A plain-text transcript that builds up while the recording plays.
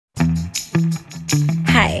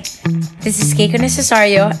Hi, this is Keiko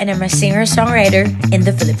Necesario, and I'm a singer-songwriter in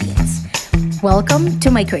the Philippines. Welcome to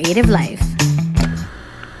my creative life.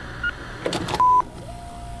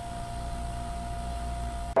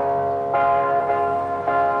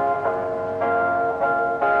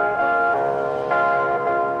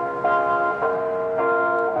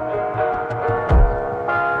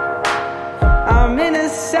 I'm in a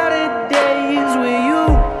Saturdays with you.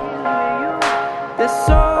 There's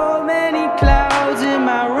so many clouds in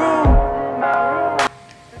my room.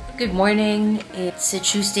 Good morning. It's a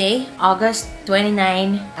Tuesday, August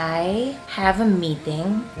 29. I have a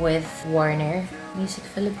meeting with Warner Music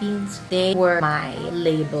Philippines. They were my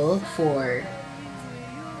label for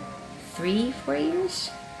 3-4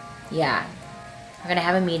 years. Yeah. I'm gonna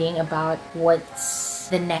have a meeting about what's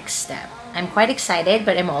the next step. I'm quite excited,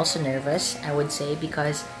 but I'm also nervous, I would say,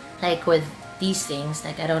 because like with these things,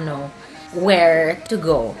 like I don't know where to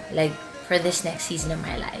go, like for this next season of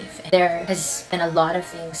my life. There has been a lot of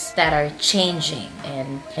things that are changing,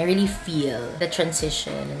 and I really feel the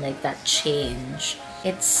transition and like that change.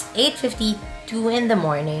 It's 8:52 in the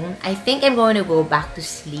morning. I think I'm going to go back to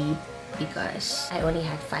sleep because I only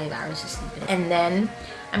had 5 hours of sleep. And then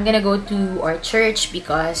I'm gonna go to our church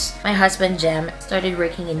because my husband Jem started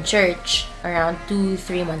working in church around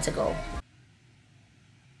 2-3 months ago.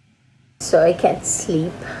 So I can't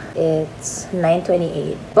sleep. It's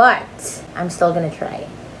 9:28, but I'm still gonna try.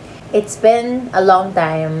 It's been a long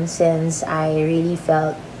time since I really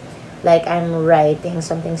felt like I'm writing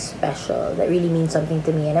something special that really means something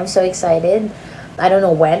to me, and I'm so excited. I don't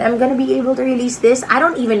know when I'm gonna be able to release this. I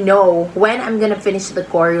don't even know when I'm gonna finish the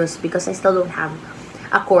chorus because I still don't have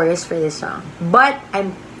a chorus for this song. But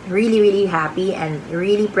I'm really happy and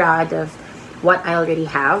really proud of what I already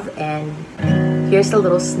have, and here's a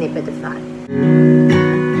little snippet of that.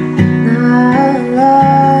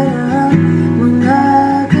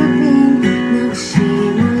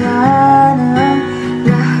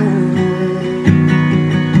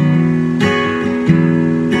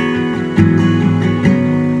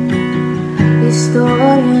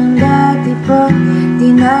 Istoryang dati pa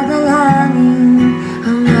dinadalangin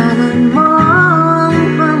ang ngalan mong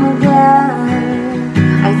pamagal.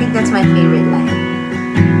 I think that's my favorite line.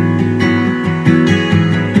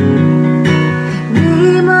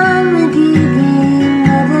 Di man magiging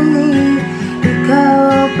madali,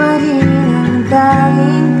 ikaw pa rin ang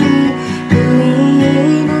tanging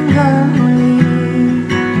pipiliin hanggang huli.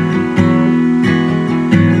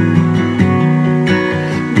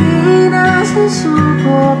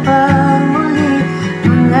 Susuko pa muli,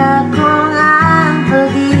 pangakong ang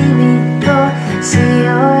pag-ibig ko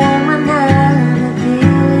sa'yo ay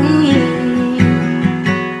mananatili.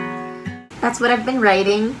 That's what I've been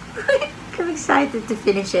writing. I'm excited to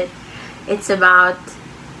finish it. It's about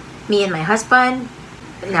me and my husband.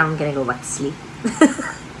 Now I'm gonna go back to sleep.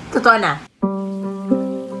 Totoo na.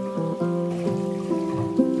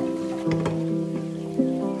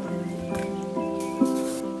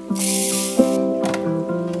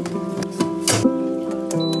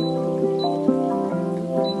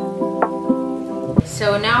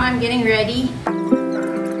 So now I'm getting ready.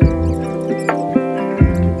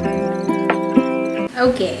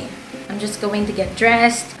 Okay, I'm just going to get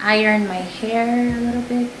dressed, iron my hair a little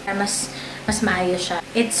bit. Mas maayos siya.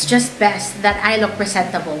 It's just best that I look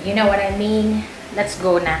presentable. You know what I mean? Let's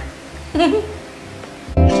go na.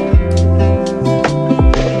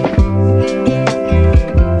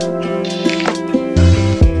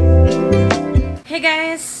 Hey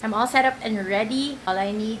guys, I'm all set up and ready. All I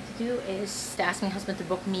need to do is to ask my husband to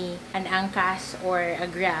book me an angkas or a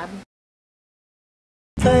grab.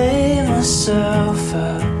 Lay myself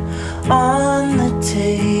out on the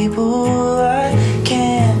table. I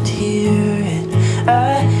can't hear it,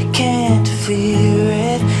 I can't fear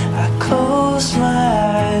it. I close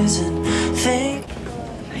my eyes and think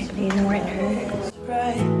I don't know where it hurts.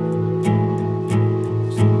 right.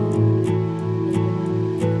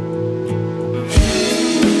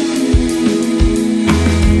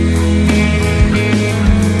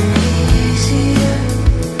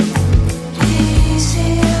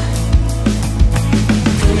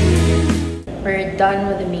 We're done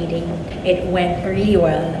with the meeting. It went really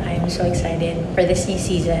well. I'm so excited for this new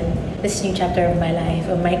season, this new chapter of my life,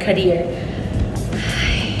 of my career.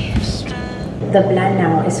 The plan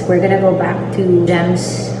now is we're gonna go back to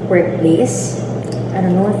Jem's workplace. I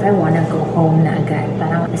don't know if I wanna go home na agad.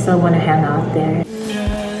 Parang I still wanna hang out there.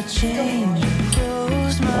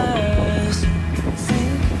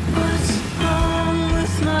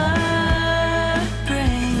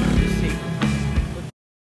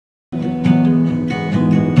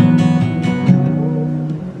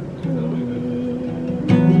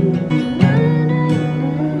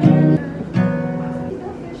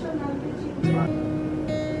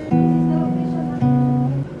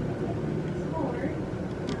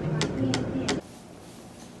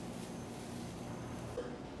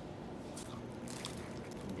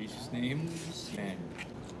 His name's Ken.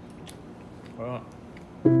 Oh.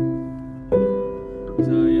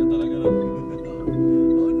 Saya talaga lang.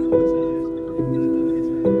 Oh no, saya.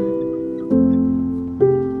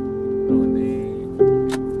 Oh,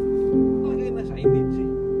 okay na siya, hindi siya.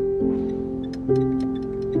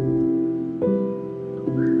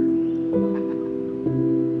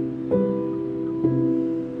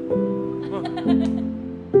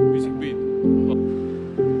 Music beat.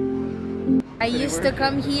 I used to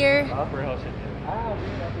come here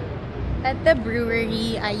at the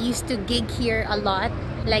brewery. I used to gig here a lot,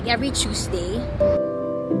 like every Tuesday.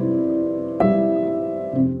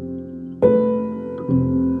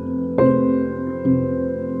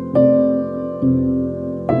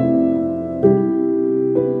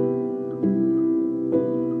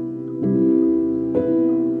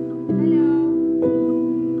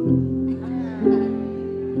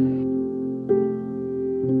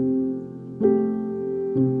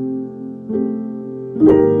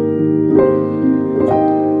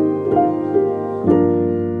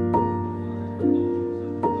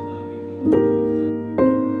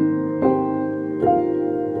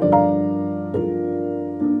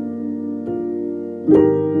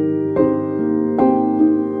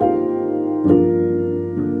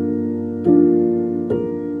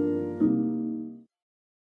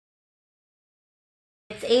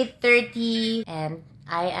 It's 8:30 and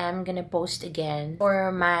I am gonna post again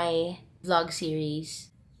for my vlog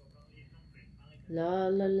series. La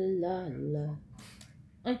la la la la.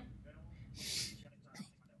 Ay.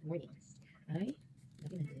 Morning. Ay,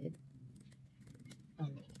 nothing I did.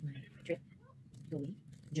 My trip going,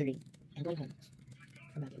 during, and going home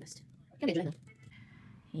from Baguio last. Can I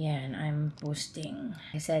Yeah, and I'm posting.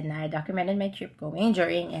 I said na I documented my trip going,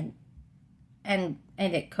 during, and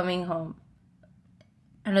it coming home.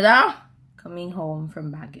 Ano daw? Coming home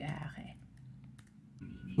from Baguio. Okay.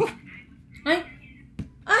 Ay!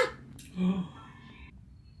 Ay!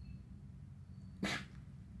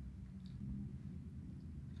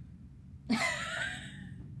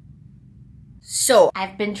 So,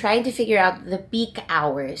 I've been trying to figure out the peak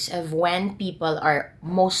hours of when people are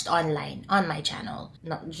most online on my channel.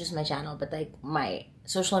 Not just my channel, but like my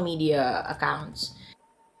social media accounts.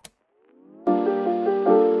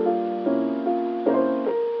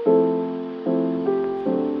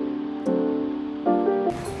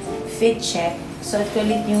 Fit check. Suot ko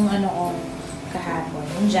ulit yung ano ko kahapon,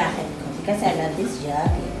 yung jacket ko. Because I love this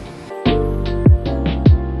jacket.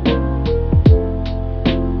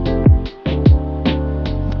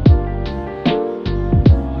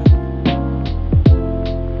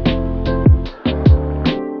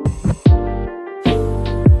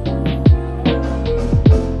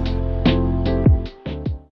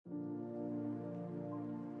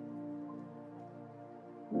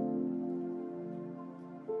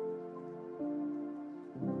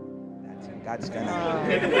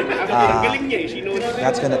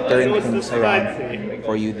 That's gonna turn things around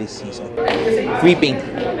for you this season. Reaping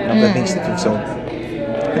of the things that you've sown.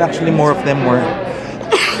 And actually more of them were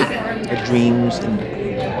dreams and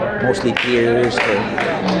mostly tears or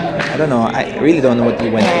I don't know, I really don't know what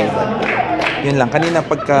you went through, but yun lang. Kanina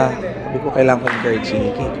pagka sabi ko kailangan ko encourage si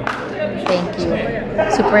Keiko. Thank you.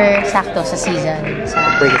 Super sakto sa season.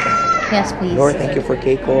 Pray kita. Yes, please. Lord, thank you for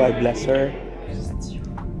Keiko. I bless her.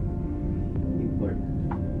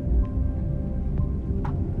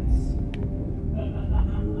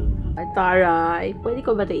 Taray, pwede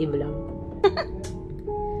ko ba ito i-vlog?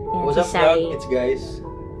 What's up, vlog? It's guys.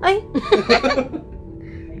 Ay!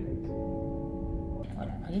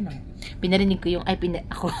 Wala, ayun lang. Pinarinig ko yung,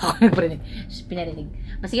 ako nagparinig. Pinarinig.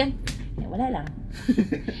 Mas yan, wala lang.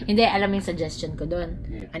 Hindi, alam yung suggestion ko doon.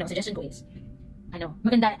 Ano, suggestion ko is,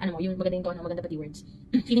 maganda, yung magandang tono, maganda pati words.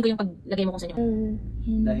 Feeling ko yung paglagay mo kung saan yung...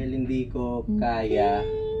 Dahil hindi ko kaya.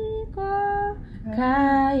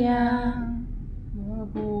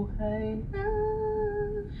 Mabuhay na.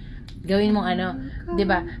 Gawin mong 'di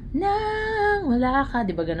ba? Nang wala ka,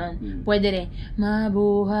 'di ba ganon? Pwede rin.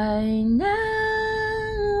 Mabuhay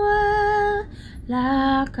nang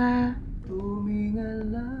wala ka.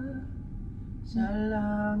 Tumingala sa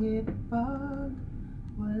langit pag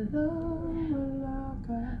wala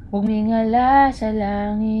ka. Humingala sa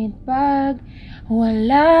langit pag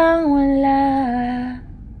walang-wala.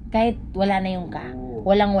 Kahit wala na yung ka.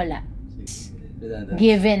 Walang-wala. Redundant.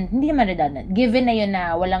 Given. Hindi naman redundant. Given na yun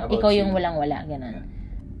na walang, About ikaw you. yung walang-wala. Ganun.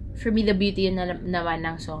 For me, the beauty yun naman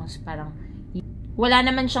ng songs. Parang, wala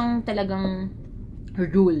naman siyang talagang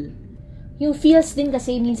rule. Yung feels din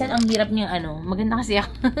kasi, minsan ang hirap niya, maganda kasi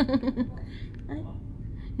ako.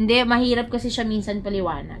 Hindi, mahirap kasi siya minsan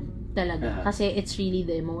paliwanag. Talaga. Kasi it's really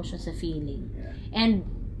the emotions, the feeling. And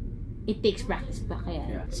It takes practice pa kaya.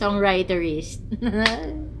 Yeah. Songwriterist.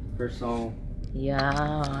 First song.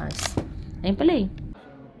 Yes. Ayun pala eh.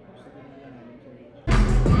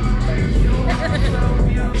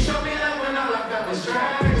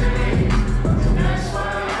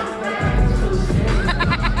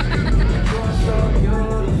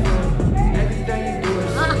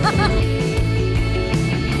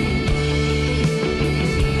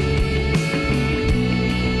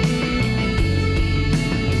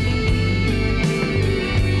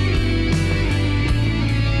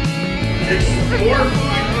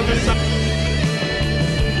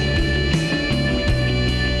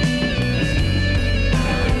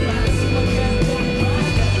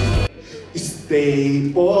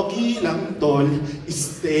 Stay pogi lang tol,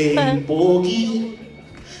 stay pogi.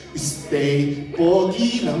 Stay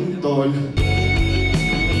pogi lang tol.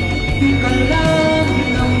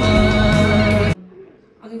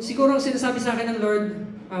 Siguro ang sinasabi sa akin ng Lord,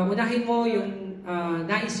 unahin mo yung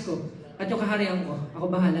nais ko at yung kaharian ko. Ako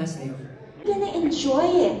bahala sa iyo. You're gonna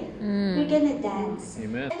enjoy it. You're gonna dance.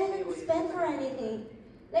 Amen. I didn't spend for anything.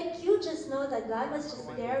 Like you just know that God was just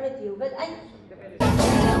there with you. But I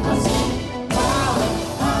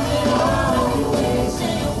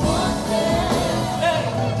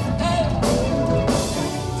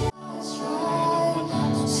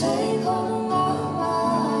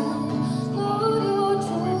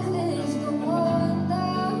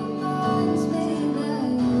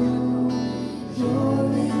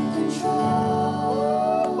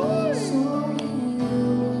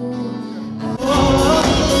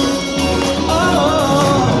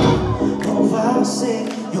Oh, I'll sing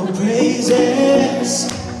your praises.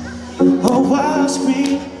 Oh, I'll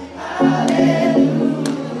scream hallelujah.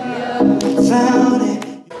 Found it.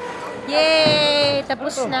 Yay!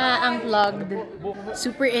 Tapos na ang vlog.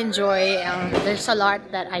 Super enjoy. There's a lot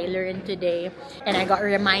that I learned today. And I got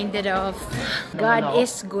reminded of God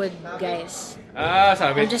is good, guys.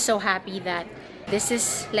 Sabi. I'm just so happy that this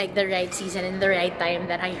is like the right season and the right time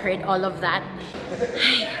that I heard all of that.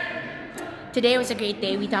 Today was a great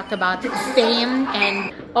day. We talked about fame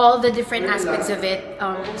and all the different aspects of it.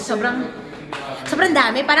 Sobrang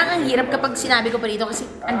dami. Parang ang hirap kapag sinabi ko pa dito kasi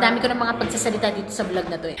ang dami ko ng mga pagsasalita dito sa vlog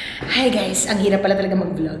na to eh. Hi guys, ang hirap pala talaga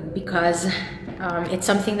mag-vlog because it's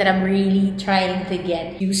something that I'm really trying to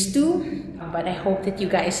get used to. But I hope that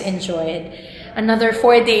you guys enjoyed another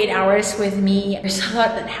 4 to 8 hours with me. There's a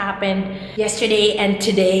lot that happened yesterday and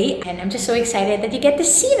today. And I'm just so excited that you get to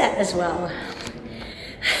see that as well.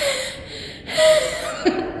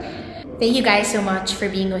 Thank you guys so much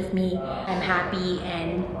for being with me. I'm happy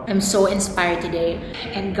and I'm so inspired today.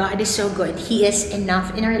 And God is so good. He is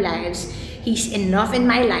enough in our lives. He's enough in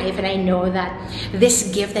my life. And I know that this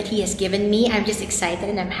gift that He has given me, I'm just excited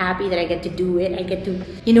and I'm happy that I get to do it. I get to,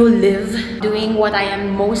 you know, live doing what I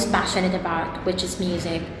am most passionate about, which is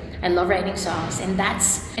music. I love writing songs. And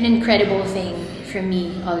that's an incredible thing for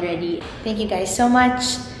me already. Thank you guys so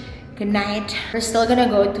much. Good night. We're still gonna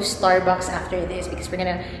go to Starbucks after this because we're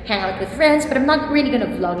gonna hang out with friends, but I'm not really gonna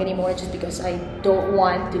vlog anymore just because I don't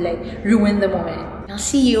want to like ruin the moment. I'll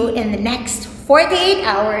see you in the next 48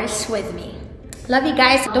 hours with me. Love you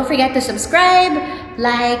guys. Don't forget to subscribe,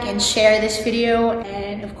 like, and share this video.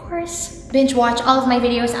 And of course, binge watch all of my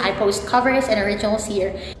videos. I post covers and originals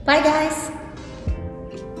here. Bye guys!